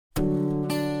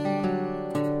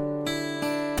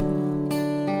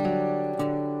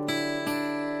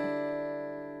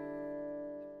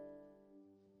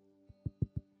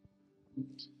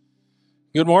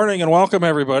Good morning and welcome,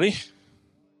 everybody.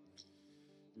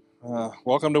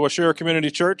 Welcome to Waushara Community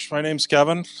Church. My name's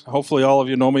Kevin. Hopefully all of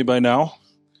you know me by now.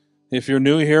 If you're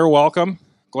new here, welcome.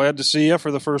 Glad to see you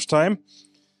for the first time.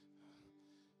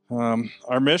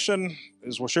 Our mission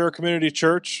is Waushara Community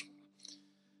Church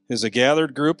is a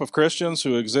gathered group of Christians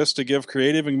who exist to give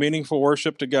creative and meaningful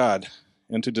worship to God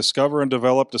and to discover and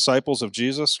develop disciples of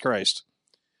Jesus Christ.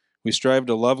 We strive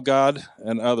to love God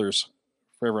and others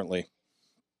fervently.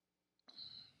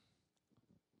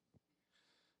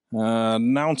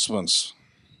 Announcements.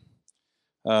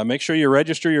 Make sure you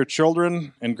register your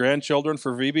children and grandchildren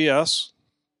for VBS.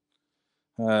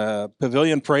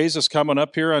 Pavilion Praise is coming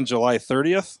up here on July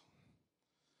 30th.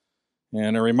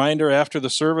 And a reminder, after the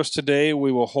service today,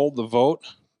 we will hold the vote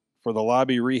for the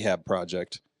lobby rehab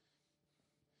project.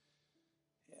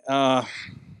 I'm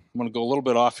going to go a little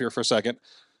bit off here for a second.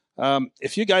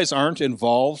 If you guys aren't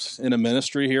involved in a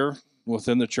ministry here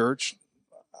within the church,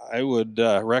 I would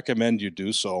recommend you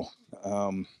do so.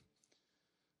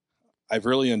 I've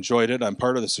really enjoyed it. I'm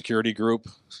part of the security group.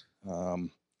 I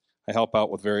help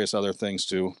out with various other things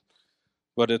too,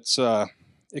 but it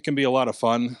can be a lot of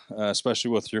fun,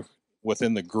 especially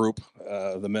within the group,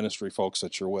 the ministry folks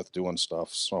that you're with doing stuff.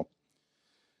 So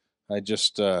I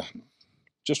just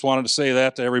wanted to say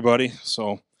that to everybody.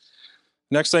 So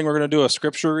next thing, we're going to do a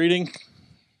scripture reading.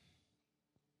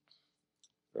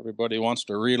 Everybody wants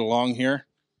to read along here.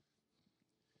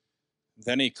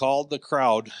 Then he called the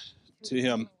crowd to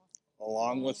him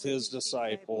along with his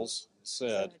disciples,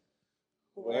 said,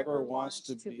 "Whoever wants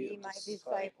to be my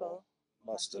disciple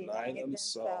must deny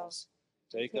themselves,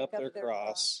 take up their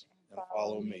cross, and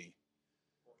follow me.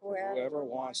 Whoever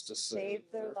wants to save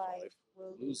their life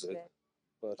will lose it,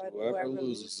 but whoever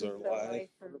loses their life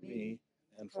for me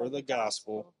and for the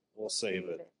gospel will save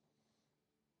it."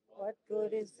 What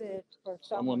good is it for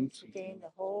someone to gain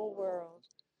the whole world,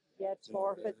 yet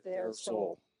forfeit their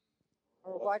soul?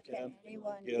 Or what can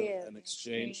anyone give in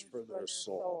exchange for their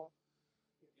soul?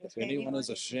 If anyone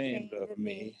is ashamed of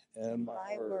me and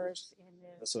my words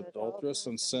in this adulterous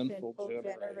and sinful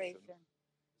generation,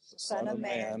 the Son of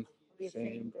Man will be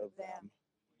ashamed of them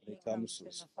when he comes to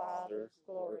his Father's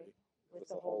glory with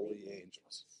the holy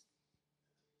angels.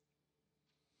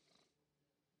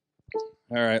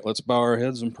 All right, let's bow our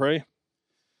heads and pray.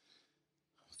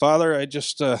 Father, I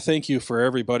just thank you for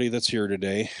everybody that's here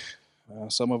today.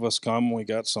 Some of us we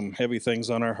got some heavy things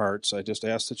on our hearts. I just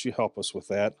ask that you help us with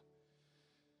that.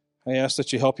 I ask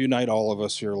that you help unite all of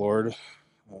us here, Lord.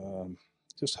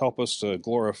 Just help us to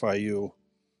glorify you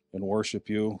and worship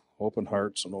you, open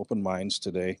hearts and open minds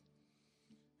today.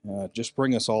 Just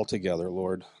bring us all together,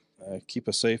 Lord. Keep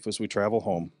us safe as we travel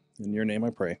home. In your name I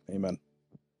pray. Amen.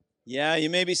 Yeah, you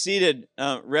may be seated.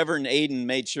 Reverend Aiden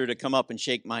made sure to come up and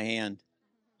shake my hand.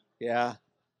 Yeah,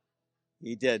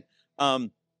 he did. We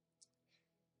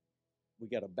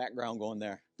got a background going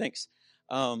there. Thanks.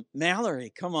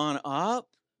 Mallory, come on up.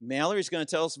 Mallory's going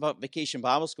to tell us about Vacation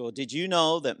Bible School. Did you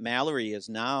know that Mallory is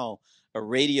now a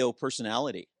radio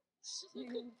personality?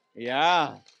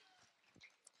 Yeah.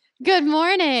 Good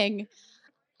morning.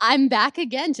 I'm back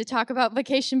again to talk about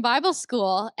Vacation Bible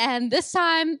School, and this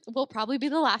time will probably be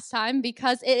the last time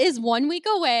because it is 1 week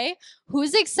away.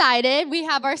 Who's excited? We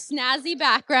have our snazzy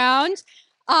background.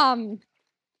 Our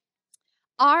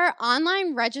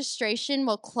online registration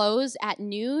will close at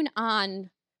noon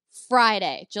on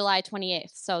Friday, July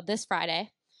 28th, so this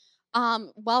Friday.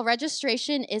 While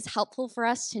registration is helpful for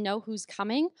us to know who's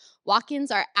coming,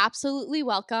 walk-ins are absolutely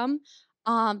welcome.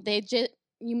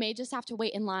 You may just have to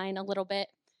wait in line a little bit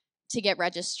to get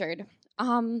registered.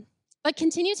 But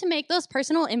continue to make those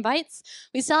personal invites.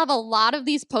 We still have a lot of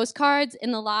these postcards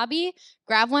in the lobby.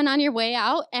 Grab one on your way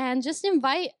out and just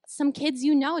invite some kids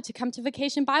you know to come to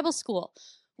Vacation Bible School.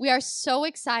 We are so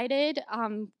excited.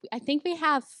 I think we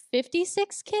have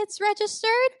 56 kids registered.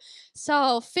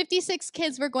 So 56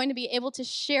 kids we're going to be able to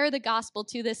share the gospel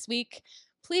to this week.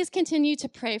 Please continue to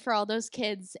pray for all those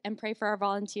kids and pray for our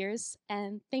volunteers.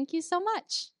 And thank you so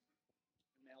much.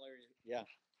 Mallory, yeah.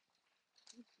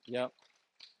 Yep.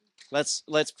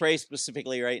 Let's pray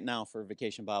specifically right now for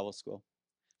Vacation Bible School.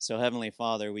 So Heavenly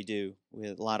Father, a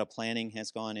lot of planning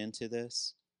has gone into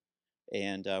this.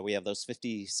 And we have those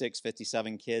 56,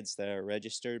 57 kids that are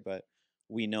registered, but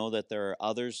we know that there are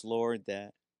others, Lord,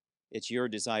 that it's your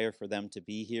desire for them to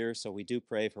be here. So we do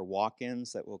pray for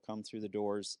walk-ins that will come through the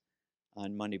doors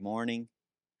on Monday morning.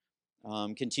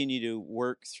 Continue to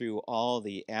work through all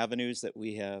the avenues that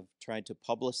we have tried to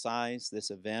publicize this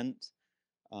event,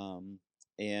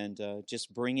 and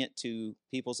just bring it to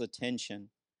people's attention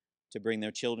to bring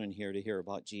their children here to hear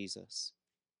about Jesus.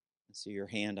 I see your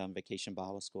hand on Vacation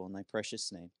Bible School in thy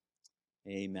precious name.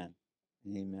 Amen.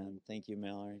 Amen. Thank you,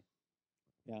 Mallory.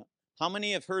 Yeah. How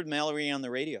many have heard Mallory on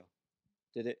the radio?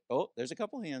 Did it? Oh, there's a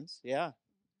couple hands. Yeah.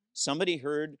 Somebody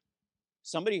heard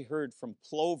from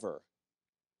Plover,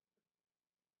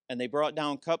 and they brought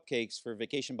down cupcakes for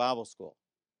Vacation Bible School.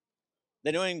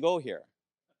 They don't even go here.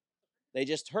 They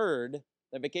just heard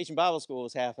that Vacation Bible School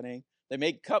was happening. They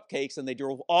made cupcakes, and they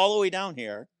drove all the way down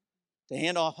here to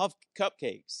hand off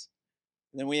cupcakes.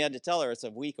 And then we had to tell her it's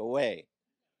a week away.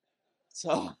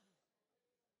 So,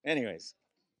 anyways.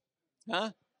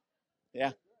 Huh?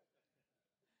 Yeah.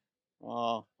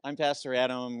 Oh, I'm Pastor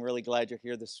Adam. I'm really glad you're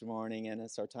here this morning, and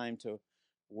it's our time to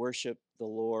worship the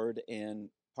Lord. And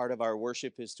part of our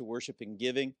worship is to worship in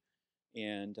giving,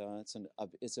 and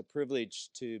it's a privilege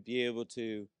to be able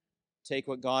to take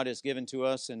what God has given to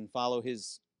us and follow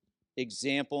His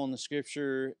example in the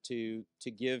Scripture to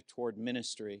give toward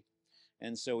ministry.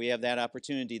 And so we have that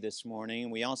opportunity this morning.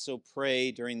 We also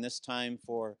pray during this time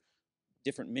for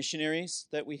different missionaries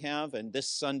that we have. And this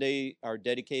Sunday, our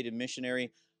dedicated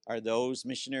missionary are those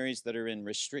missionaries that are in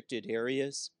restricted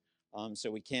areas.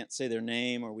 So we can't say their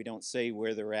name, or we don't say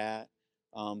where they're at.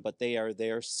 But they are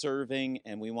there serving,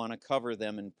 and we want to cover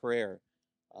them in prayer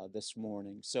this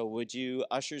morning. So would you,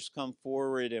 ushers, come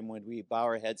forward, and would we bow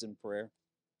our heads in prayer?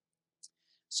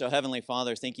 So Heavenly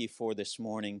Father, thank you for this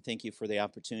morning. Thank you for the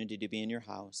opportunity to be in your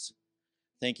house.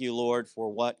 Thank you, Lord, for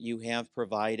what you have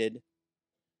provided,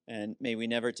 and may we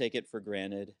never take it for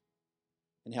granted.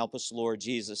 And help us, Lord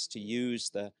Jesus, to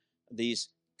use these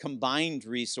combined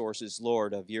resources,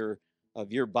 Lord, of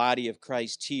your body of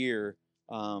Christ here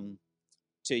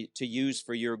to use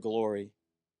for your glory.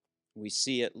 We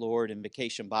see it, Lord, in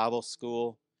Vacation Bible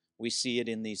School. We see it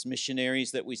in these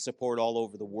missionaries that we support all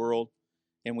over the world.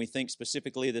 And we think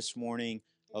specifically this morning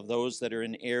of those that are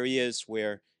in areas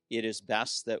where it is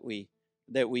best that we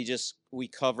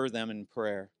cover them in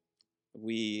prayer.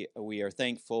 We are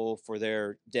thankful for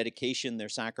their dedication, their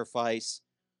sacrifice,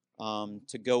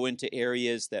 to go into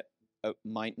areas that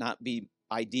might not be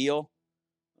ideal,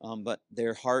 but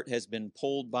their heart has been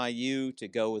pulled by you to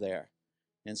go there.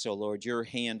 And so, Lord, your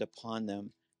hand upon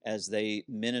them as they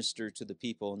minister to the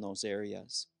people in those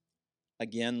areas.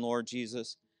 Again, Lord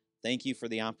Jesus, thank you for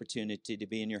the opportunity to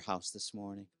be in your house this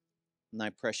morning. In thy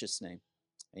precious name,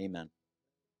 amen.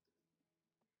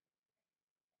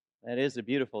 That is a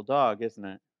beautiful dog, isn't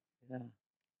it? Yeah.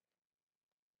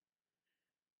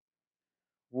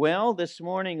 Well, this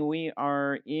morning we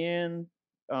are in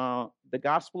the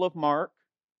Gospel of Mark.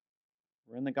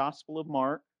 We're in the Gospel of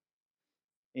Mark.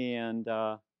 And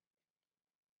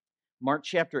Mark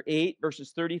chapter 8,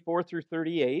 verses 34 through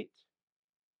 38.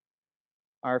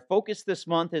 Our focus this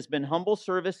month has been humble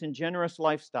service and generous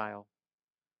lifestyle.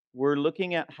 We're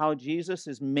looking at how Jesus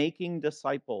is making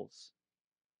disciples,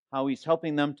 how he's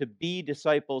helping them to be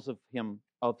disciples of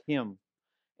him.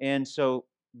 And so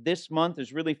this month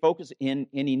is really focused in,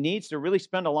 and he needs to really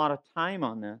spend a lot of time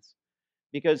on this,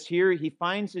 because here he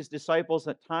finds his disciples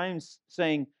at times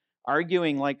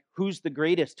arguing like, who's the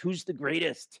greatest? Who's the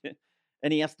greatest?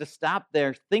 And he has to stop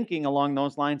there thinking along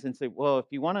those lines and say, well, if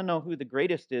you want to know who the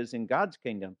greatest is in God's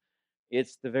kingdom,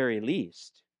 it's the very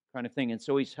least kind of thing. And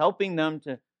so he's helping them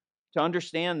to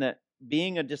understand that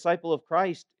being a disciple of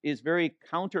Christ is very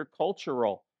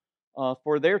countercultural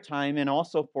for their time and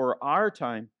also for our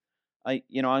time. I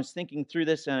was thinking through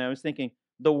this, and I was thinking,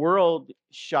 the world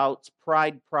shouts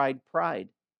pride, pride, pride.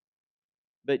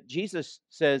 But Jesus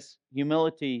says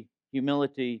humility,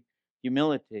 humility,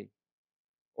 humility.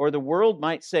 Or the world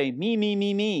might say me, me,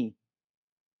 me, me.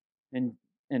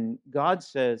 And God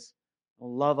says,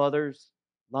 love others,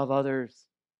 love others,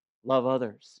 love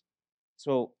others.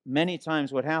 So many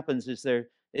times what happens is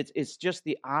it's just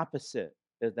the opposite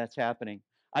that's happening.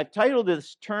 I've titled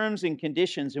this Terms and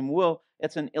Conditions, and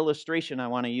it's an illustration I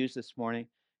want to use this morning.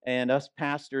 And us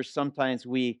pastors, sometimes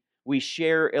we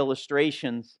share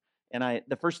illustrations. And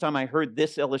the first time I heard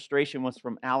this illustration was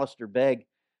from Alistair Begg.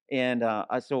 And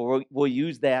so we'll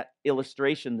use that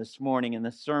illustration this morning in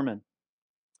this sermon.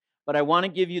 But I want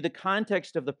to give you the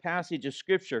context of the passage of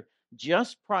Scripture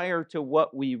just prior to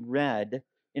what we read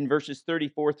in verses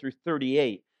 34 through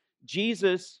 38.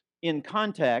 Jesus, in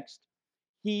context,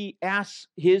 he asks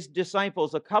his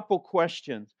disciples a couple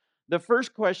questions. The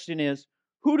first question is,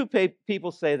 who do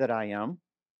people say that I am?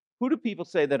 Who do people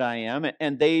say that I am?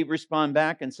 And they respond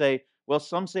back and say, well,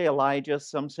 some say Elijah,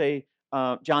 some say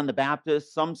John the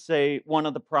Baptist, some say one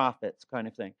of the prophets, kind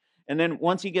of thing. And then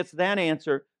once he gets that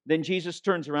answer, then Jesus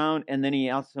turns around and then he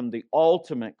asks them the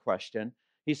ultimate question.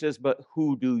 He says, but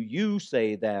who do you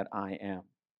say that I am?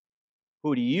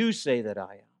 Who do you say that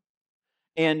I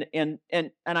am? And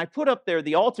I put up there,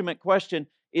 the ultimate question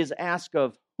is asked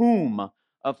of whom?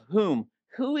 Of whom?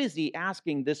 Who is he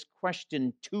asking this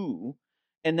question to?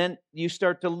 And then you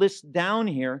start to list down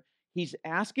here. He's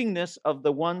asking this of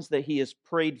the ones that he has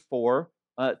prayed for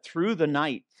through the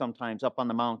night, sometimes up on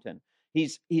the mountain.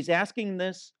 He's asking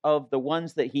this of the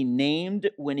ones that he named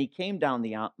when he came down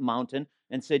the mountain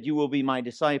and said, "You will be my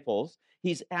disciples."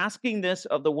 He's asking this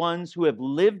of the ones who have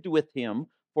lived with him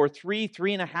for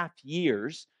 3.5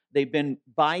 years. They've been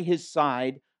by his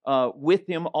side with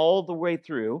him all the way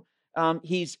through.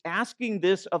 He's asking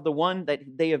this of the one that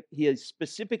he has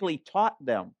specifically taught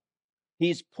them.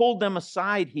 He's pulled them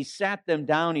aside. He sat them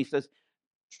down. He says,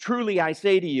 "Truly I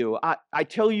say to you, I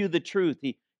tell you the truth."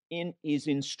 He's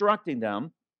instructing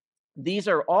them. These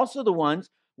are also the ones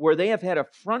where they have had a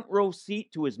front row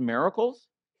seat to his miracles.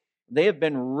 They have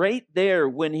been right there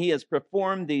when he has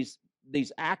performed these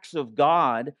acts of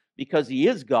God, because he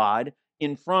is God,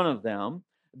 in front of them.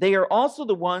 They are also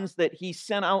the ones that he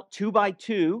sent out 2 by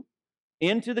 2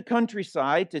 into the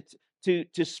countryside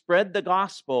to spread the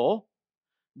gospel.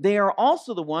 They are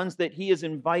also the ones that he has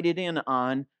invited in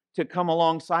on to come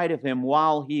alongside of him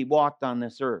while he walked on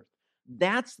this earth.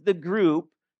 That's the group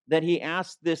that he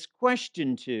asked this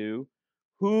question to.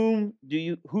 Who do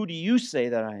you say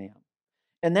that I am?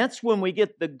 And that's when we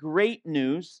get the great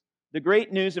news. The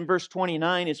great news in verse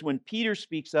 29 is when Peter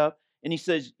speaks up and he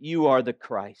says, "You are the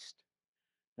Christ."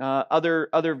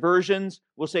 Other versions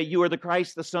will say, "You are the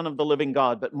Christ, the Son of the living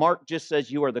God." But Mark just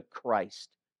says, "You are the Christ.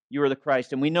 You are the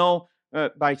Christ." And we know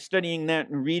by studying that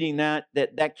and reading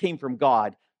that came from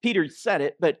God. Peter said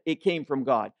it, but it came from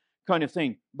God, kind of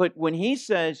thing. But when he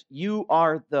says, "You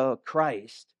are the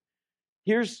Christ,"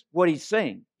 here's what he's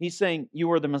saying. He's saying,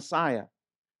 you are the Messiah.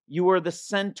 You are the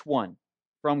sent one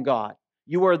from God.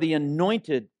 You are the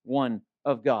anointed one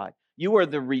of God. You are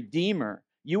the Redeemer.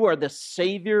 You are the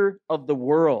Savior of the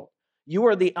world. You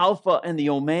are the Alpha and the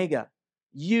Omega.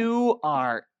 You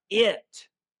are it.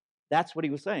 That's what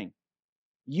he was saying.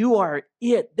 You are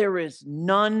it. There is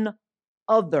none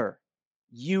other.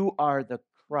 You are the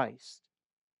Christ.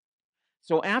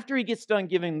 So after he gets done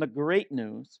giving the great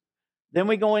news, then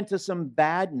we go into some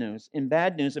bad news. In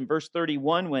bad news, in verse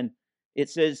 31, when it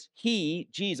says, he,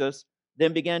 Jesus,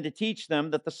 then began to teach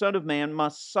them that the Son of Man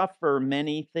must suffer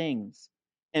many things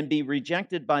and be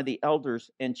rejected by the elders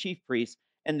and chief priests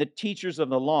and the teachers of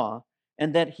the law,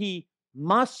 and that he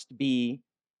must be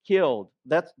killed.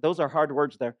 Those are hard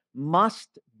words there.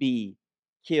 Must be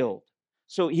killed.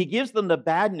 So he gives them the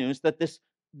bad news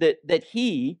that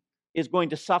he is going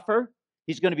to suffer,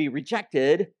 he's going to be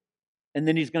rejected, and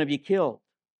then he's going to be killed.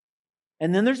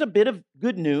 And then there's a bit of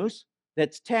good news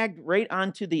that's tagged right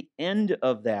onto the end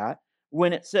of that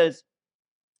when it says,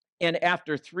 and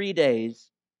after 3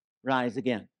 days, rise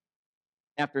again.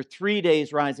 After 3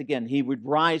 days, rise again. He would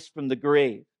rise from the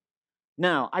grave.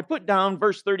 Now, I put down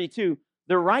verse 32.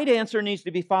 The right answer needs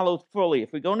to be followed fully.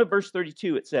 If we go into verse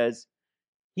 32, it says,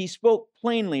 he spoke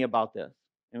plainly about this.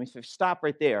 And we stop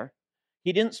right there.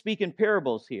 He didn't speak in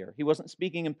parables here. He wasn't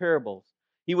speaking in parables.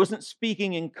 He wasn't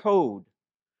speaking in code.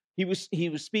 He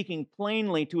was speaking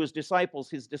plainly to his disciples.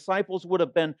 His disciples would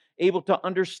have been able to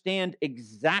understand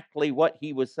exactly what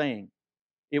he was saying.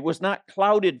 It was not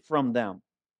clouded from them.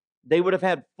 They would have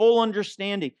had full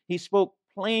understanding. He spoke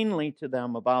plainly to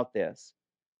them about this.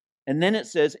 And then it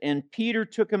says, and Peter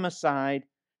took him aside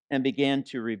and began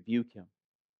to rebuke him.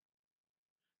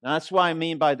 Now, that's why I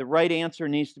mean by the right answer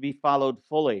needs to be followed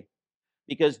fully.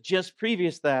 Because just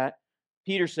previous to that,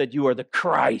 Peter said, you are the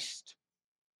Christ.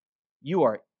 You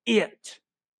are it.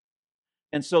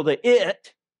 And so the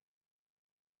it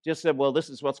just said, well, this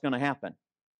is what's going to happen.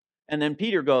 And then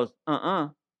Peter goes,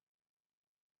 no,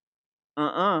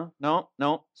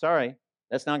 sorry,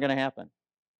 that's not going to happen.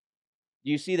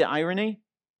 Do you see the irony?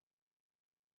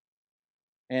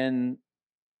 And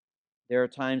there are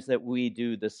times that we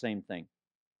do the same thing.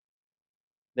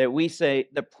 That we say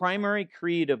the primary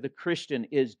creed of the Christian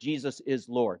is Jesus is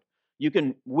Lord. You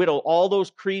can whittle all those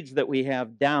creeds that we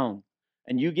have down,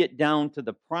 and you get down to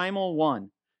the primal one,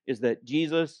 is that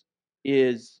Jesus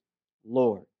is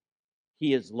Lord.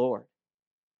 He is Lord.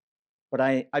 But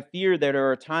I fear that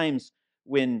there are times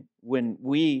when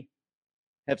we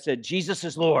have said, Jesus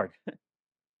is Lord.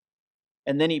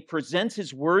 And then he presents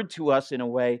his word to us in a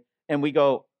way, and we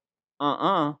go,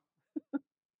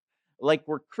 like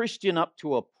we're Christian up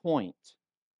to a point.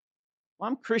 Well,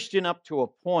 I'm Christian up to a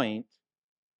point,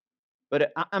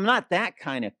 but I'm not that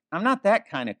kind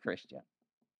of Christian.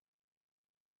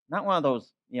 Not one of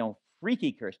those,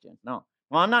 freaky Christians. No.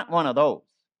 Well, I'm not one of those.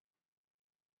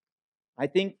 I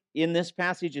think in this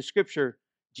passage of Scripture,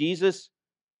 Jesus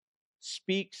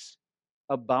speaks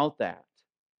about that,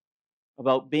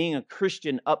 about being a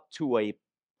Christian up to a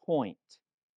point.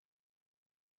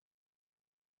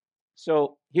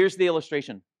 So here's the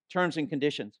illustration, terms and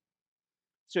conditions.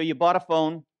 So you bought a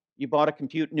phone, you bought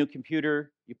a new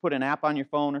computer, you put an app on your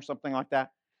phone or something like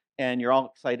that, and you're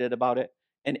all excited about it.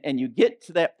 And you get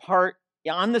to that part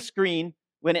on the screen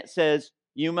when it says,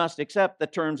 you must accept the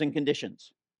terms and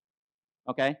conditions.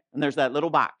 Okay? And there's that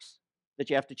little box that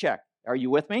you have to check. Are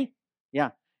you with me? Yeah.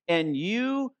 And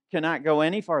you cannot go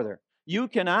any farther. You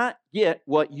cannot get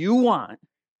what you want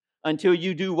until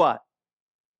you do what?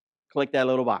 Click that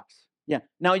little box. Yeah.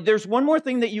 Now, there's one more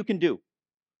thing that you can do.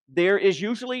 There is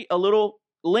usually a little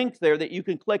link there that you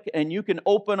can click, and you can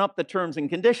open up the terms and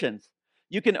conditions.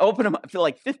 You can open them up to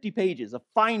like 50 pages of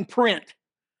fine print,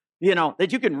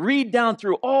 that you can read down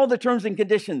through all the terms and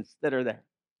conditions that are there.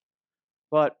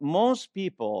 But most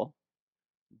people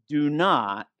do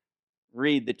not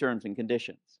read the terms and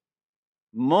conditions.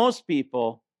 Most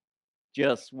people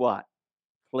just what?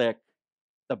 Click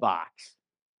the box.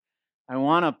 I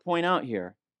want to point out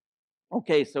here,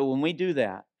 okay, so when we do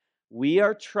that, we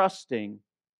are trusting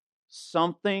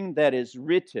something that is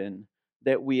written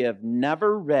that we have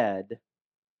never read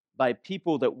by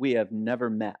people that we have never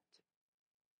met.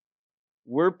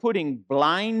 We're putting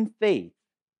blind faith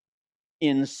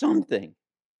in something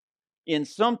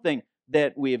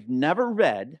that we've never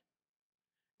read,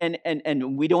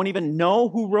 and we don't even know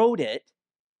who wrote it.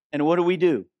 And what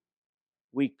do?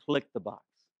 We click the box.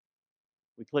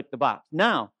 We click the box.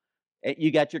 Now,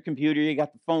 you got your computer, you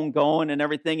got the phone going and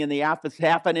everything, and the app is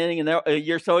happening, and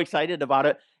you're so excited about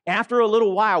it. After a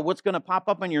little while, what's going to pop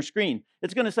up on your screen?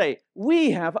 It's going to say,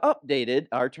 we have updated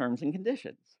our terms and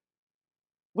conditions.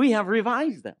 We have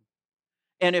revised them.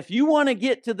 And if you want to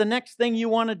get to the next thing you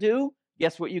want to do,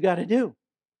 guess what you got to do?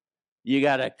 You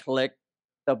got to click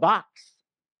the box.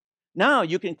 Now,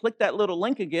 you can click that little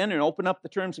link again and open up the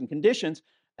terms and conditions,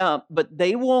 but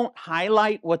they won't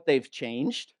highlight what they've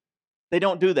changed. They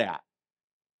don't do that.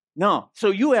 No. So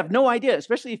you have no idea,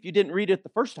 especially if you didn't read it the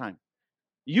first time.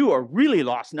 You are really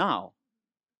lost now.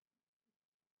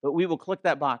 But we will click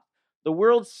that box. The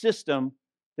world system,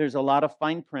 there's a lot of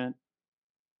fine print.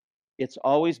 It's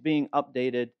always being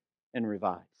updated and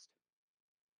revised.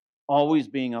 Always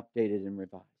being updated and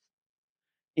revised.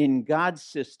 In God's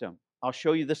system, I'll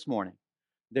show you this morning,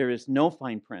 there is no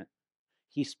fine print.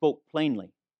 He spoke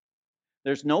plainly.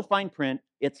 There's no fine print.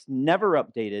 It's never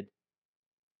updated,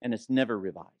 and it's never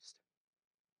revised.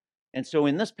 And so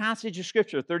in this passage of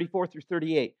Scripture, 34 through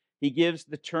 38, he gives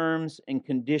the terms and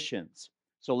conditions.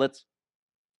 So let's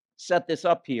set this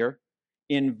up here.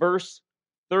 In verse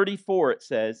 34, it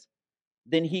says,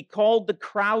 then he called the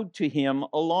crowd to him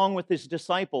along with his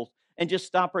disciples. And just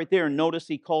stop right there and notice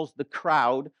he calls the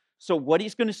crowd. So what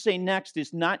he's going to say next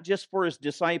is not just for his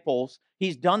disciples.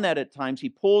 He's done that at times. He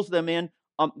pulls them in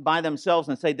by themselves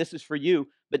and say, this is for you.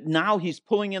 But now he's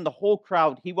pulling in the whole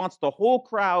crowd. He wants the whole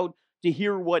crowd to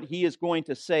hear what he is going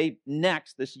to say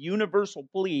next, this universal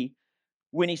plea,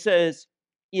 when he says,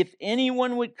 if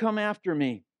anyone would come after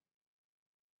me,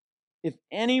 if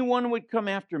anyone would come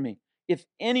after me, if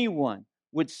anyone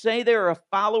would say they're a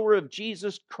follower of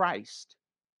Jesus Christ.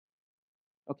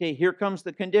 Okay, here comes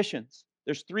the conditions.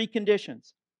 There's 3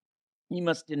 conditions. He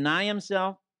must deny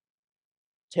himself,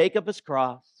 take up his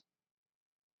cross,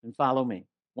 and follow me.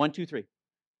 1, 2, 3.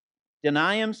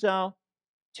 Deny himself,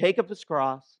 take up his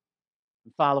cross,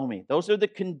 and follow me. Those are the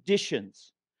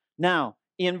conditions. Now,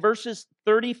 in verses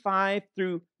 35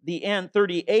 through the end,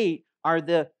 38, are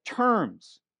the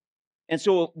terms. And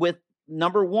so with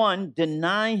number 1,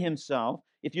 deny himself.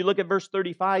 If you look at verse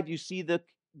 35, you see the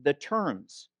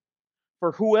terms.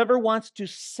 For whoever wants to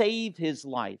save his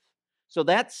life. So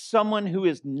that's someone who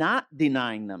is not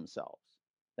denying themselves.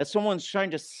 That someone's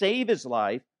trying to save his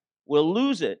life will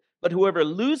lose it. But whoever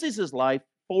loses his life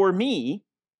for me,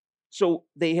 so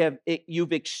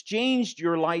you've exchanged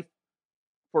your life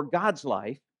for God's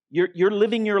life. You're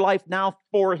living your life now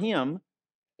for him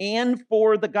and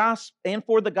for the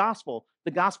gospel.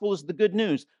 The gospel is the good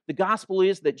news. The gospel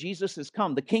is that Jesus has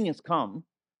come. The King has come.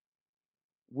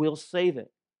 We'll save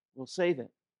it. We'll save it.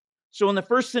 So in the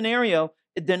first scenario,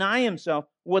 deny himself.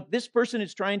 What this person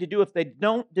is trying to do, if they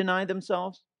don't deny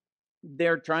themselves,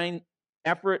 they're taking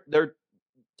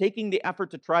the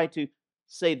effort to try to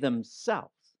save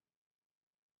themselves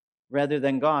rather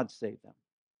than God save them.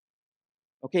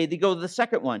 Okay, they go to the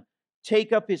second one.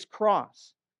 Take up his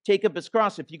cross. Take up his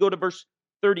cross. If you go to verse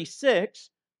 36,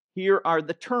 here are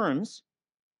the terms.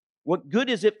 What good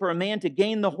is it for a man to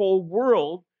gain the whole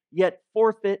world, yet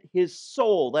forfeit his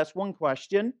soul? That's one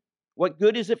question. What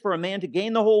good is it for a man to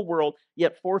gain the whole world,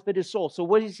 yet forfeit his soul? So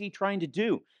what is he trying to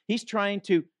do? He's trying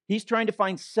to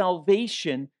find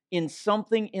salvation in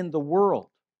something in the world.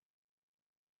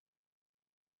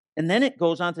 And then it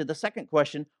goes on to the second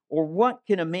question, or what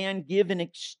can a man give in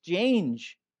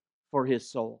exchange for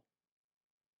his soul?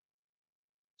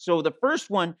 So the first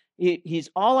one,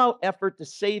 he's all-out effort to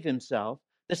save himself.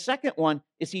 The second one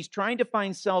is he's trying to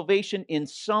find salvation in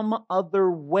some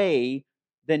other way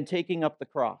than taking up the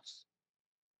cross.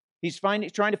 He's trying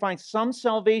to find some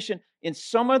salvation in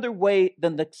some other way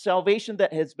than the salvation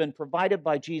that has been provided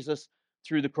by Jesus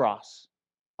through the cross,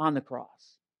 on the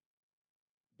cross.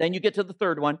 Then you get to the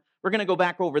third one. We're going to go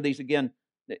back over these again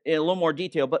in a little more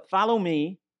detail, but follow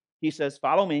me. He says,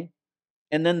 follow me.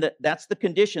 And then that's the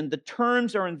condition. The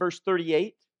terms are in verse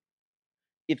 38.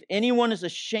 If anyone is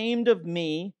ashamed of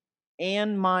me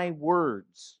and my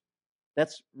words.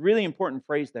 That's really important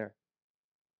phrase there.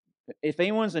 If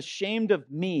anyone's ashamed of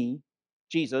me,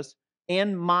 Jesus,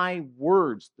 and my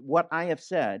words, what I have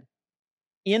said,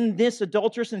 in this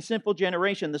adulterous and sinful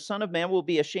generation, the Son of Man will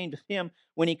be ashamed of him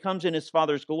when he comes in his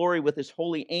Father's glory with his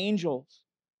holy angels.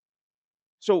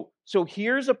 So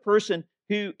here's a person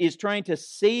who is trying to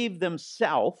save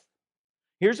themselves.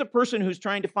 Here's a person who's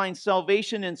trying to find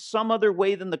salvation in some other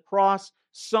way than the cross,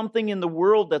 something in the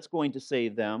world that's going to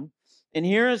save them. And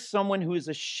here is someone who is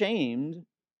ashamed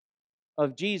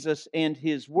of Jesus and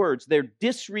his words. They're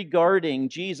disregarding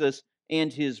Jesus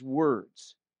and his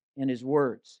words.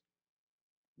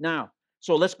 Now,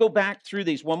 so let's go back through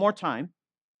these one more time.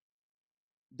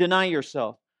 Deny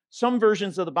yourself. Some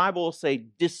versions of the Bible will say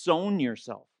disown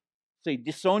yourself. Say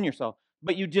disown yourself.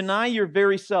 But you deny your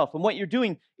very self. And what you're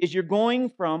doing is you're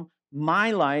going from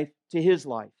my life to his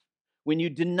life. When you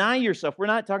deny yourself, we're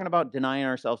not talking about denying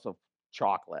ourselves of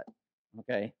chocolate.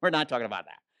 Okay? We're not talking about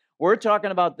that. We're talking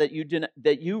about that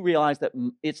you realize that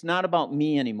it's not about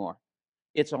me anymore.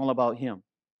 It's all about him.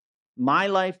 My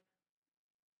life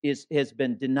has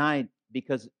been denied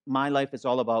because my life is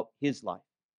all about his life.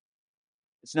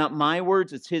 It's not my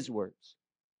words, it's his words.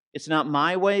 It's not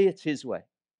my way, it's his way.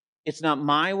 It's not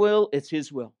my will, it's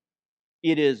his will.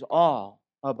 It is all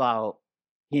about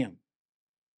him.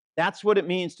 That's what it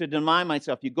means to deny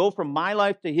myself. You go from my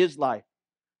life to his life.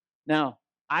 Now,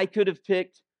 I could have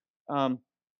picked a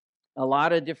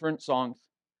lot of different songs,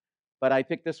 but I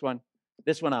picked this one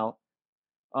out.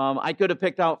 I could have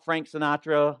picked out Frank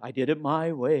Sinatra, I Did It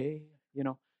My Way,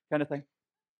 kind of thing.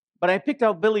 But I picked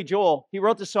out Billy Joel. He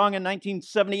wrote the song in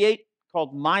 1978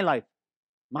 called My Life.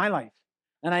 My Life.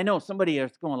 And I know somebody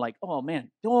is going like, oh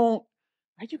man, are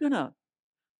you gonna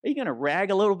rag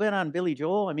a little bit on Billy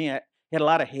Joel? I mean, he had a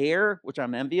lot of hair, which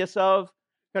I'm envious of,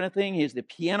 kind of thing. He's the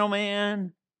piano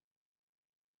man.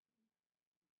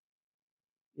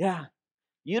 Yeah.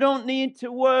 You don't need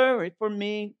to worry for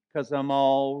me, 'cause I'm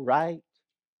all right.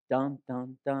 Dun,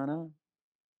 dun, dun, dun.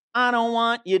 I don't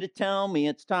want you to tell me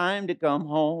it's time to come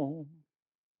home.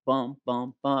 Bum,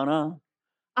 bum, ba-da.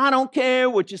 I don't care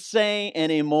what you say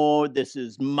anymore. This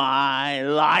is my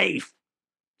life.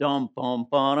 Dum, bum,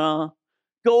 ba-da.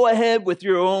 Go ahead with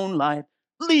your own life.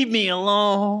 Leave me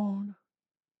alone.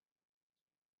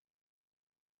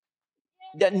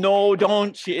 No,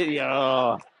 don't you?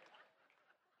 I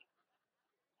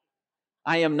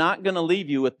am not going to leave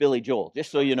you with Billy Joel,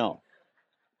 just so you know.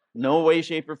 No way,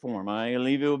 shape, or form. I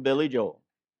leave you with Billy Joel.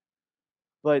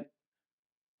 But,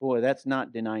 boy, that's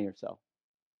not deny yourself.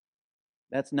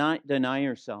 That's not deny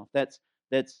yourself. That's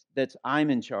I'm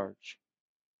in charge.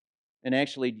 And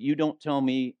actually, you don't tell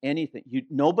me anything.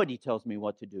 Nobody tells me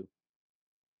what to do.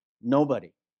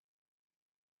 Nobody.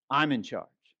 I'm in charge.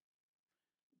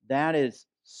 That is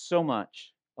so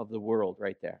much of the world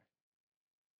right there.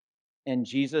 And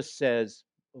Jesus says,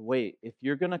 wait, if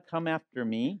you're going to come after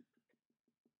me,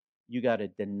 you got to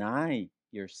deny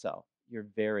yourself, your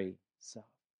very self.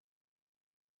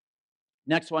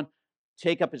 Next one,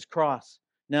 take up his cross.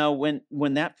 Now,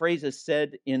 when that phrase is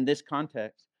said in this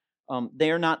context,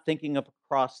 they're not thinking of a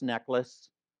cross necklace.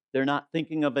 They're not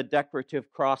thinking of a decorative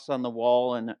cross on the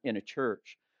wall in a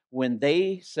church. When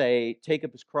they say, take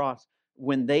up his cross,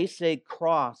 when they say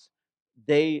cross,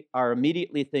 they are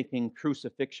immediately thinking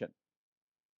crucifixion.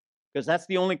 Because that's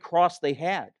the only cross they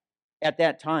had at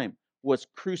that time, was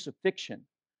crucifixion,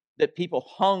 that people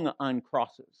hung on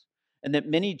crosses, and that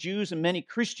many Jews and many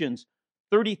Christians,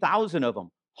 30,000 of them,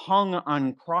 hung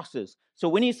on crosses. So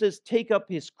when he says take up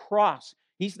his cross,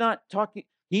 he's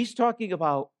talking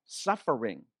about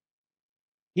suffering.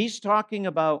 He's talking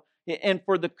about, and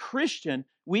for the Christian,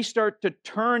 we start to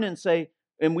turn and say,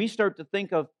 and we start to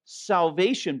think of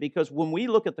salvation, because when we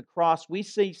look at the cross, we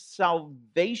see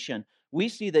salvation. We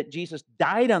see that Jesus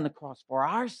died on the cross for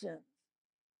our sins.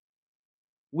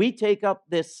 We take up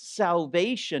this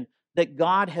salvation that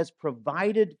God has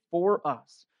provided for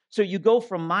us. So you go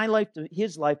from my life to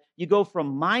his life. You go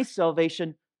from my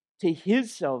salvation to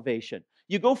his salvation.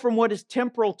 You go from what is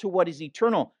temporal to what is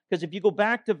eternal. Because if you go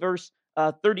back to verse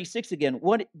 36 again,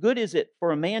 what good is it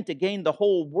for a man to gain the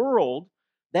whole world?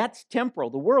 That's temporal.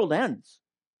 The world ends.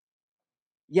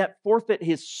 Yet forfeit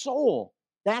his soul.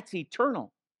 That's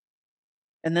eternal.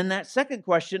 And then that second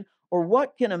question, or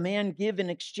what can a man give in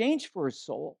exchange for his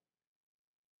soul?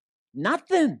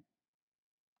 Nothing.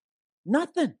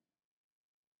 Nothing.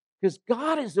 Because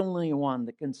God is the only one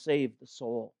that can save the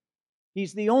soul.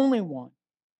 He's the only one.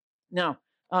 Now,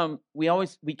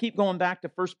 we keep going back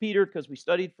to 1 Peter because we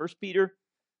studied 1 Peter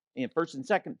and 1 and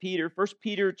 2 Peter. 1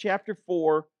 Peter chapter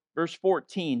 4, verse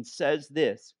 14 says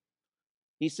this.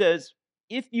 He says,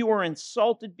 if you are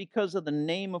insulted because of the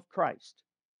name of Christ.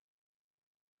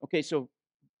 Okay, so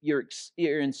you're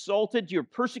insulted, you're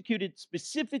persecuted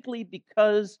specifically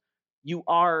because you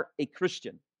are a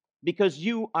Christian, because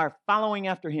you are following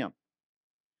after him.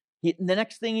 The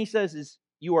next thing he says is,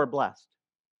 you are blessed.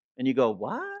 And you go,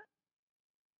 what?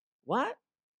 What?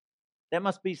 That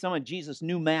must be some of Jesus'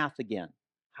 new math again.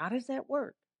 How does that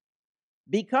work?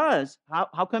 Because,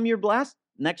 how come you're blessed?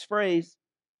 Next phrase,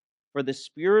 for the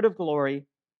Spirit of glory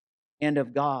and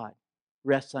of God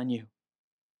rests on you.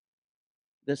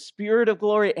 The Spirit of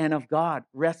glory and of God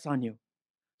rests on you.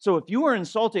 So if you were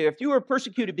insulted, if you were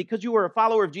persecuted because you were a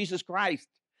follower of Jesus Christ,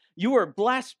 you were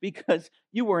blessed because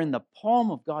you were in the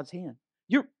palm of God's hand.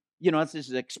 It's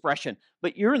this expression,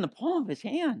 but you're in the palm of his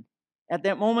hand at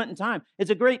that moment in time. It's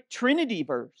a great Trinity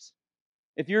verse.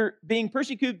 If you're being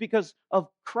persecuted because of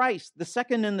Christ, the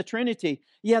second in the Trinity,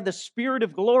 the Spirit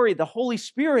of glory, the Holy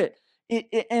Spirit,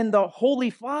 and the Holy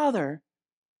Father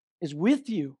is with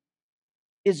you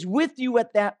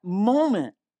at that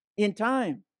moment in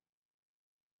time.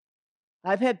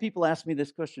 I've had people ask me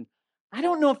this question. I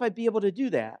don't know if I'd be able to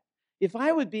do that. If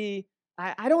I would be,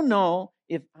 I don't know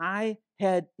if I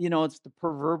had, it's the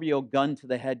proverbial gun to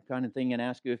the head kind of thing and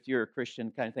ask you if you're a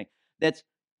Christian kind of thing.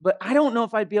 But I don't know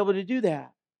if I'd be able to do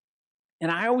that.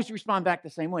 And I always respond back the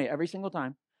same way every single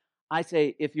time. I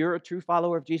say, if you're a true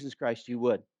follower of Jesus Christ, you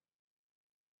would.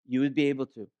 You would be able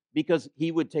to, because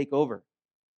he would take over.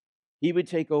 He would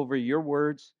take over your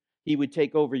words. He would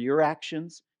take over your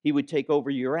actions. He would take over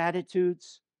your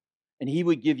attitudes. And he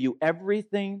would give you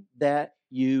everything that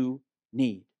you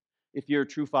need if you're a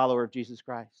true follower of Jesus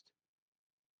Christ.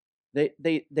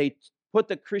 They put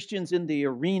the Christians in the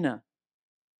arena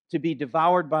to be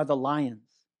devoured by the lions.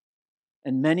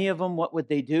 And many of them, what would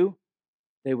they do?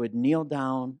 They would kneel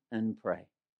down and pray.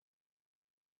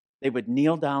 They would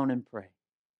kneel down and pray.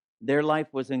 Their life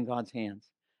was in God's hands.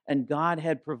 And God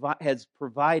has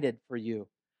provided for you.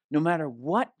 No matter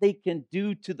what they can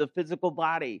do to the physical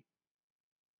body,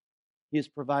 he has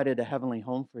provided a heavenly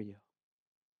home for you.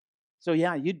 So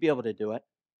you'd be able to do it.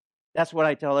 That's what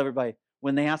I tell everybody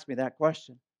when they ask me that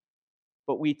question.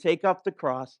 But we take up the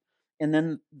cross. And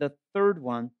then the third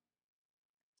one,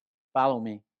 follow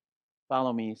me.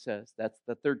 Follow me, he says. That's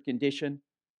the third condition.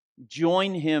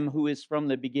 Join him who is from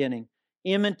the beginning.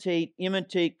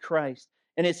 Imitate Christ.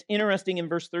 And it's interesting in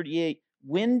verse 38,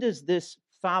 when does this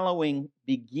following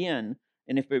begin?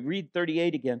 And if we read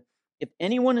 38 again, if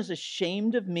anyone is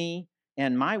ashamed of me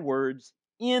and my words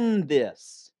in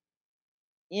this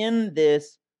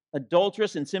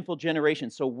adulterous and sinful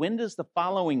generation. So when does the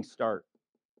following start?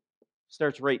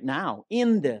 Starts right now,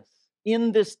 in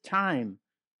this time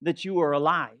that you are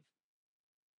alive.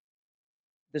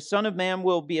 The Son of Man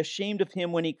will be ashamed of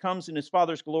him when he comes in his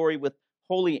Father's glory with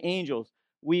holy angels.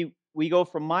 We go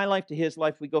from my life to his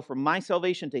life. We go from my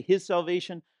salvation to his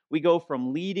salvation. We go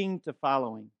from leading to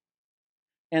following.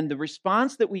 And the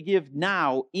response that we give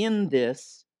now in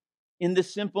this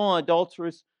simple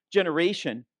adulterous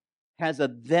generation has a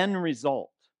then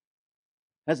result.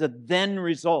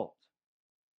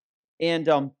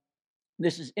 And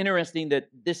this is interesting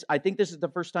I think this is the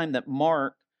first time that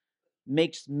Mark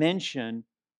makes mention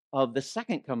of the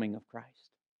second coming of Christ.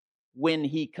 When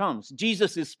he comes.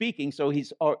 Jesus is speaking, so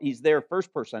he's there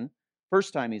first person,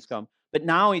 first time he's come. But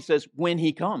now he says, when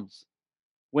he comes.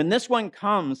 When this one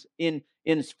comes in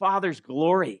his Father's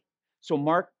glory. So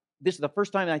Mark, this is the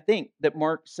first time I think that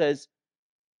Mark says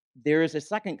there is a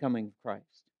second coming of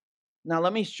Christ. Now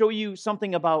let me show you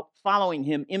something about following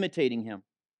him, imitating him.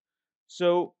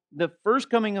 So the first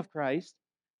coming of Christ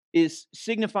is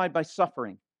signified by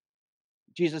suffering.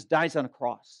 Jesus dies on a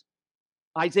cross.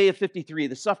 Isaiah 53,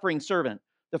 the suffering servant.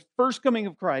 The first coming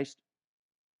of Christ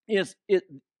is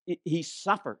he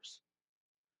suffers.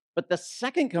 But the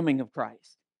second coming of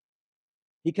Christ,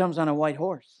 he comes on a white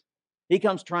horse. He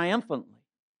comes triumphantly.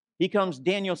 He comes,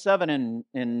 Daniel 7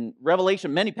 and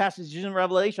Revelation, many passages in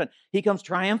Revelation, he comes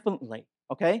triumphantly,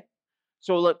 okay?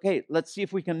 So, let's see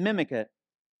if we can mimic it.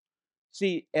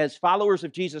 See, as followers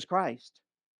of Jesus Christ,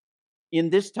 in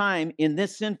this time, in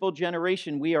this sinful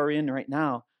generation we are in right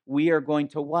now, we are going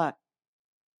to what?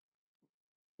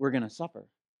 We're going to suffer.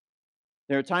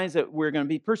 There are times that we're going to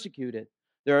be persecuted.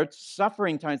 There are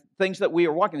suffering times, things that we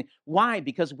are walking. Why?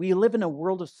 Because we live in a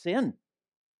world of sin.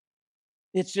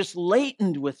 It's just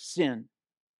latent with sin.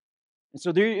 And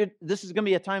so this is going to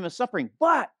be a time of suffering.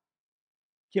 But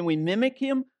can we mimic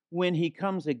him when he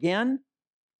comes again?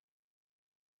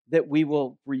 That we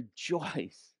will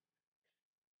rejoice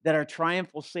that our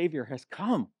triumphal Savior has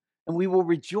come. And we will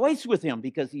rejoice with him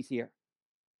because he's here.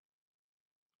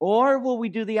 Or will we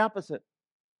do the opposite?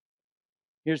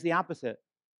 Here's the opposite.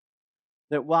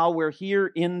 That while we're here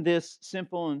in this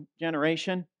sinful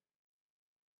generation,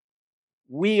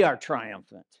 we are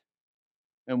triumphant.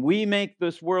 And we make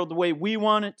this world the way we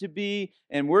want it to be,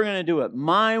 and we're going to do it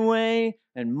my way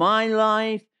and my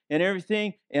life and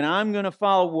everything, and I'm going to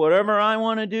follow whatever I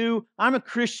want to do. I'm a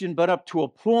Christian, but up to a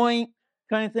point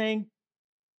kind of thing.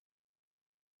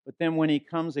 But then when he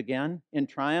comes again in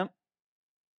triumph,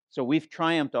 so we've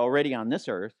triumphed already on this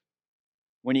earth.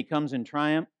 When he comes in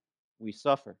triumph, we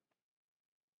suffer.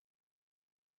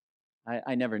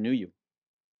 I never knew you,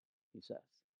 he says.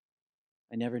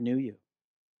 I never knew you.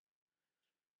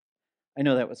 I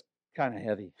know that was kind of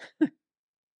heavy.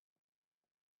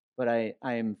 But I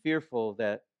am fearful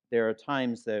that there are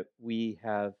times that we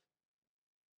have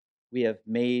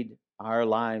made our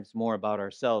lives more about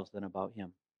ourselves than about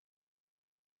him.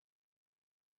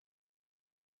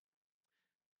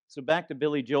 So back to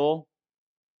Billy Joel.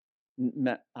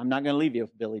 I'm not going to leave you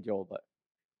with Billy Joel, but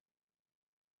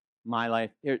my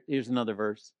life. Here's another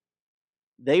verse.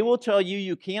 They will tell you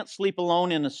you can't sleep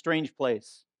alone in a strange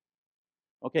place.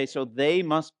 Okay, so they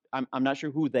must, I'm not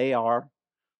sure who they are,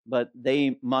 but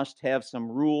they must have some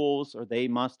rules or they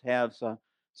must have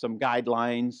some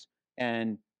guidelines,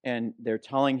 and they're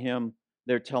telling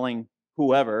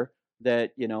whoever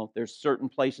that, there's certain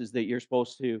places that you're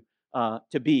supposed to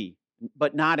be,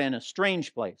 but not in a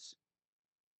strange place.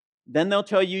 Then they'll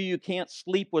tell you you can't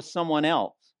sleep with someone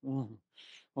else.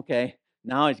 Okay,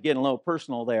 now it's getting a little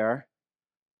personal there.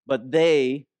 But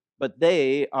they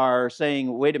are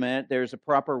saying, wait a minute, there's a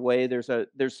proper way, there's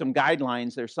some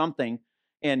guidelines, there's something,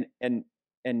 and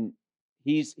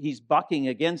he's bucking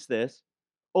against this.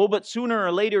 Oh, but sooner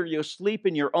or later you'll sleep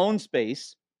in your own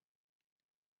space.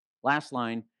 Last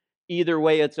line, either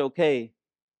way it's okay.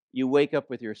 You wake up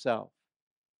with yourself.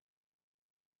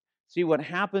 See what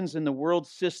happens in the world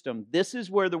system. This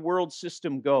is where the world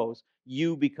system goes.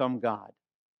 You become God.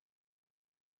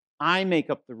 I make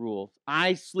up the rules.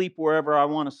 I sleep wherever I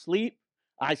want to sleep.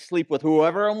 I sleep with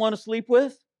whoever I want to sleep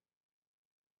with.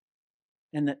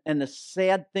 And the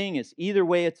sad thing is, either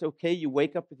way it's okay. You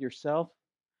wake up with yourself.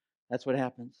 That's what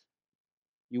happens.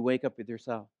 You wake up with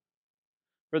yourself.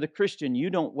 For the Christian, you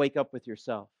don't wake up with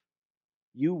yourself.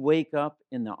 You wake up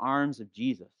in the arms of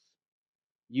Jesus.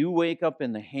 You wake up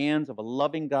in the hands of a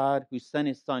loving God who sent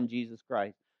his son, Jesus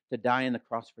Christ, to die on the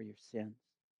cross for your sins.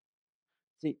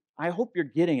 See, I hope you're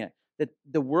getting it, that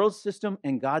the world system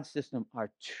and God's system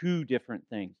are two different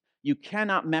things. You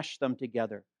cannot mesh them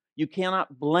together. You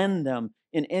cannot blend them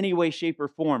in any way, shape, or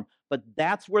form. But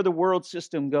that's where the world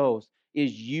system goes,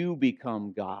 is you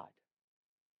become God.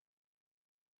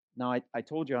 Now, I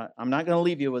told you, I'm not going to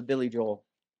leave you with Billy Joel.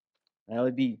 That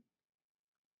would be...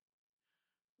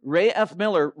 Ray F.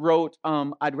 Miller wrote,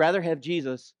 I'd Rather Have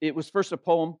Jesus. It was first a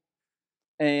poem,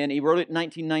 and he wrote it in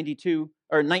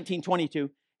 1922,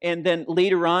 and then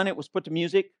later on it was put to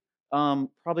music.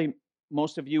 Probably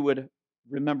most of you would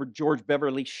remember George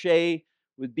Beverly Shea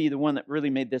would be the one that really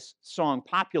made this song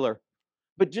popular.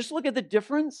 But just look at the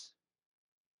difference.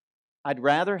 I'd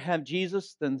rather have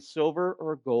Jesus than silver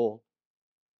or gold.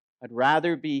 I'd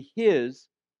rather be his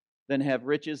than have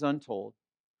riches untold.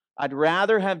 I'd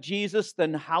rather have Jesus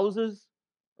than houses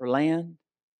or land.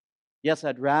 Yes,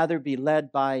 I'd rather be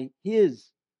led by his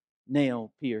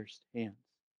nail-pierced hands.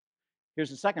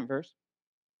 Here's the second verse.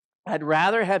 I'd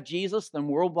rather have Jesus than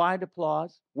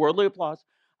worldly applause.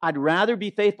 I'd rather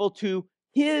be faithful to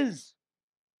his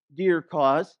dear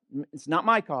cause. It's not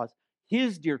my cause.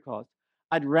 His dear cause.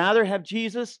 I'd rather have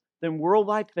Jesus than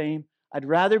worldwide fame. I'd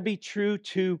rather be true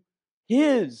to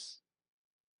his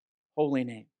holy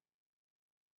name.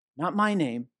 Not my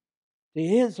name, to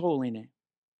his holy name.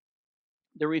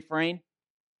 The refrain,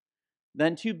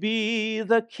 than to be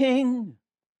the king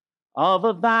of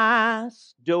a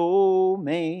vast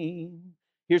domain.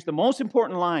 Here's the most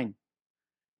important line.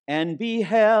 And be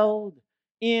held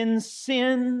in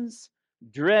sin's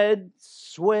dread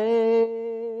sway.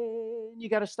 You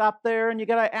got to stop there and you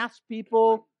got to ask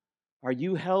people, are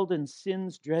you held in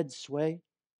sin's dread sway?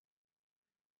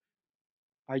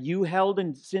 Are you held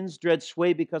in sin's dread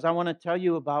sway? Because I want to tell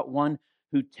you about one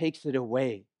who takes it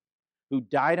away, who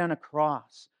died on a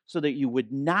cross so that you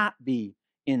would not be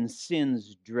in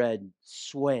sin's dread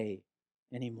sway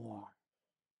anymore.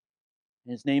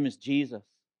 And his name is Jesus.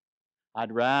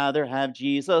 I'd rather have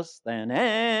Jesus than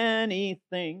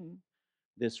anything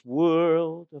this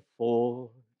world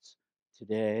affords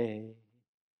today.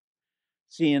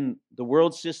 See, in the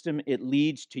world system, it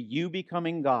leads to you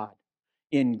becoming God.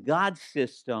 In God's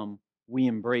system, we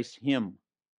embrace Him.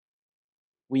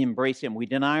 We embrace Him. We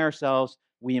deny ourselves.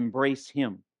 We embrace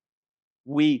Him.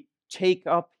 We take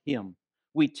up Him.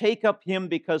 We take up Him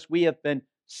because we have been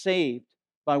saved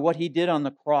by what He did on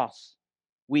the cross.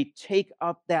 We take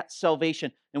up that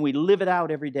salvation and we live it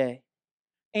out every day.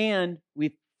 And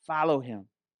we follow Him.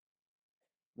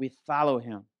 We follow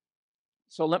Him.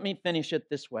 So let me finish it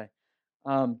this way.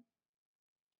 Going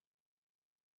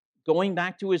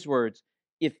back to His words,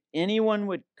 if anyone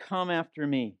would come after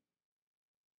me,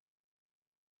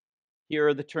 here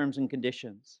are the terms and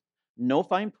conditions. No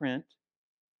fine print,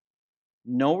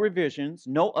 no revisions,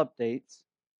 no updates.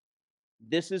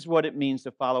 This is what it means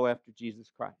to follow after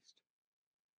Jesus Christ.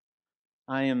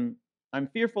 I'm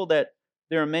fearful that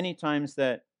there are many times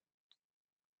that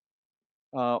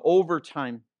over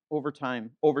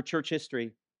church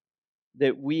history,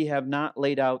 that we have not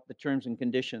laid out the terms and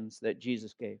conditions that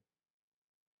Jesus gave.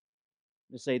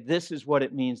 To say, this is what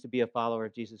it means to be a follower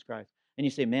of Jesus Christ. And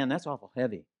you say, man, that's awful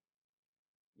heavy.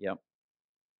 Yep,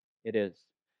 it is.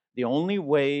 The only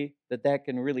way that that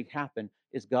can really happen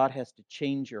is God has to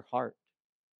change your heart.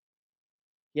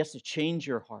 He has to change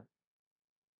your heart.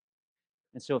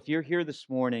 And so if you're here this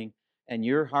morning and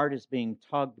your heart is being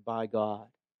tugged by God,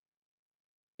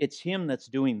 it's Him that's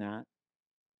doing that.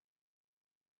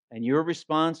 And your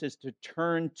response is to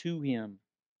turn to Him.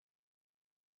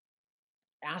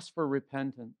 Ask for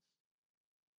repentance.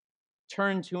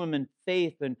 Turn to Him in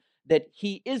faith and that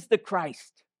He is the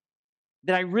Christ.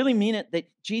 That I really mean it, that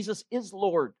Jesus is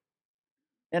Lord.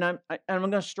 And I'm going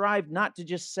to strive not to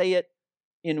just say it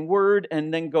in word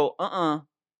and then go, But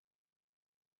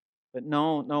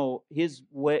no, His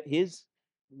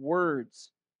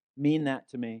words mean that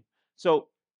to me. So,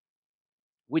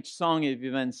 which song have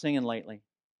you been singing lately?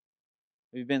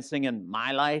 Have you been singing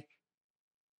My Life?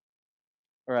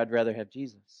 Or I'd rather have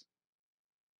Jesus?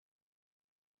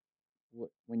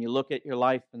 When you look at your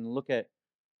life and look at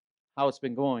how it's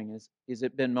been going, is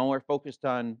it been more focused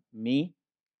on me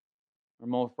or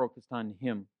more focused on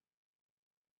Him?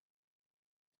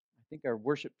 I think our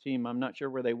worship team, I'm not sure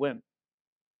where they went.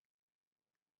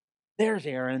 There's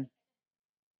Aaron.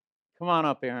 Come on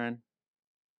up, Aaron,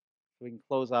 so we can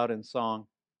close out in song.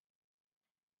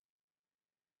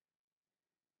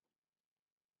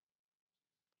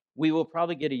 We will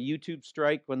probably get a YouTube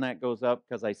strike when that goes up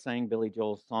because I sang Billy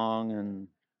Joel's song and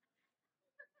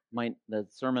the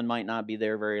sermon might not be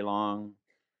there very long,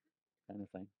 kind of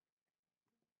thing.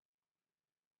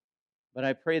 But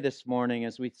I pray this morning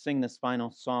as we sing this final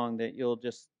song that you'll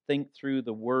just think through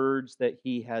the words that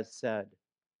He has said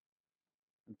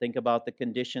and think about the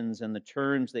conditions and the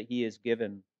terms that He has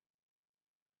given.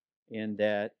 And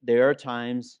that there are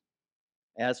times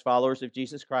as followers of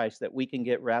Jesus Christ that we can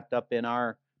get wrapped up in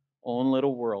our own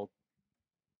little world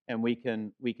and we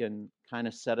can kind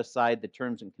of set aside the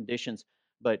terms and conditions,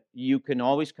 but you can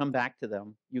always come back to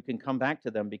them. You can come back to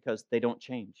them because they don't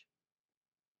change.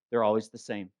 They're always the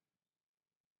same.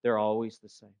 They're always the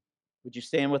same. Would you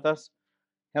stand with us?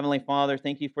 Heavenly Father,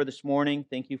 thank you for this morning.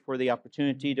 Thank you for the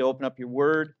opportunity to open up your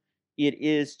word. It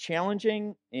is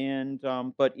challenging,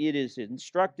 but it is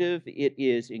instructive. It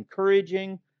is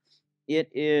encouraging. It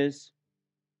is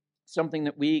something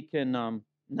that we can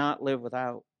not live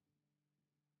without.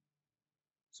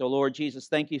 So, Lord Jesus,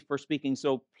 thank you for speaking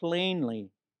so plainly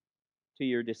to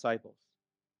your disciples.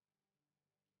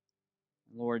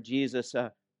 Lord Jesus,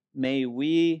 may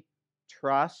we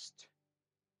trust,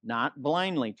 not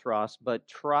blindly trust, but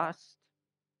trust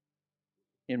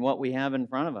in what we have in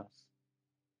front of us.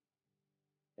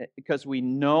 Because we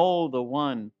know the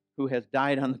one who has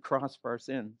died on the cross for our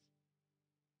sins.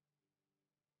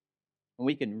 And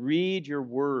we can read your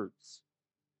words.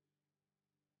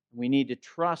 We need to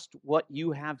trust what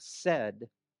you have said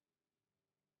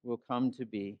will come to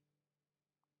be.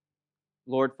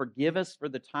 Lord, forgive us for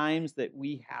the times that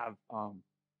we have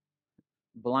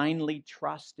blindly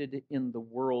trusted in the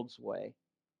world's way,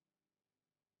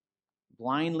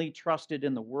 blindly trusted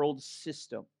in the world's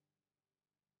system.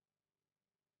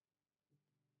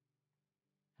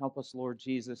 Help us, Lord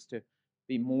Jesus, to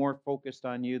be more focused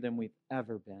on you than we've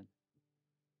ever been.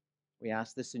 We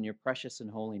ask this in your precious and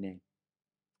holy name.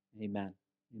 Amen.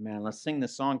 Amen. Let's sing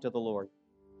this song to the Lord.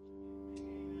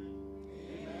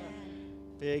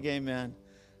 Big amen.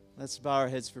 Let's bow our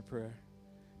heads for prayer.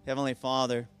 Heavenly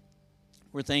Father,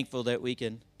 we're thankful that we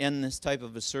can end this type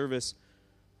of a service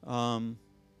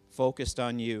focused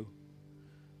on you.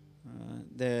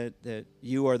 That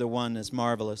you are the one that's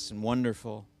marvelous and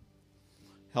wonderful.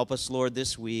 Help us, Lord,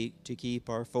 this week to keep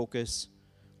our focus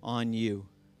on you.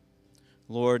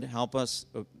 Lord, help us,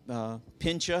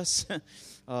 pinch us,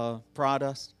 prod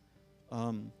us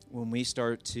when we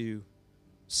start to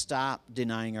stop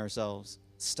denying ourselves,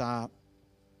 stop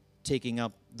taking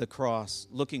up the cross,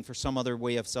 looking for some other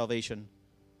way of salvation,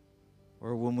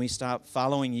 or when we stop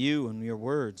following you and your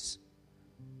words.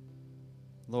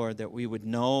 Lord, that we would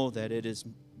know that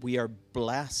we are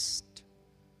blessed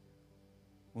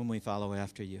when we follow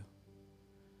after you.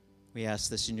 We ask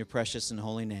this in your precious and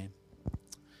holy name.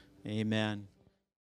 Amen.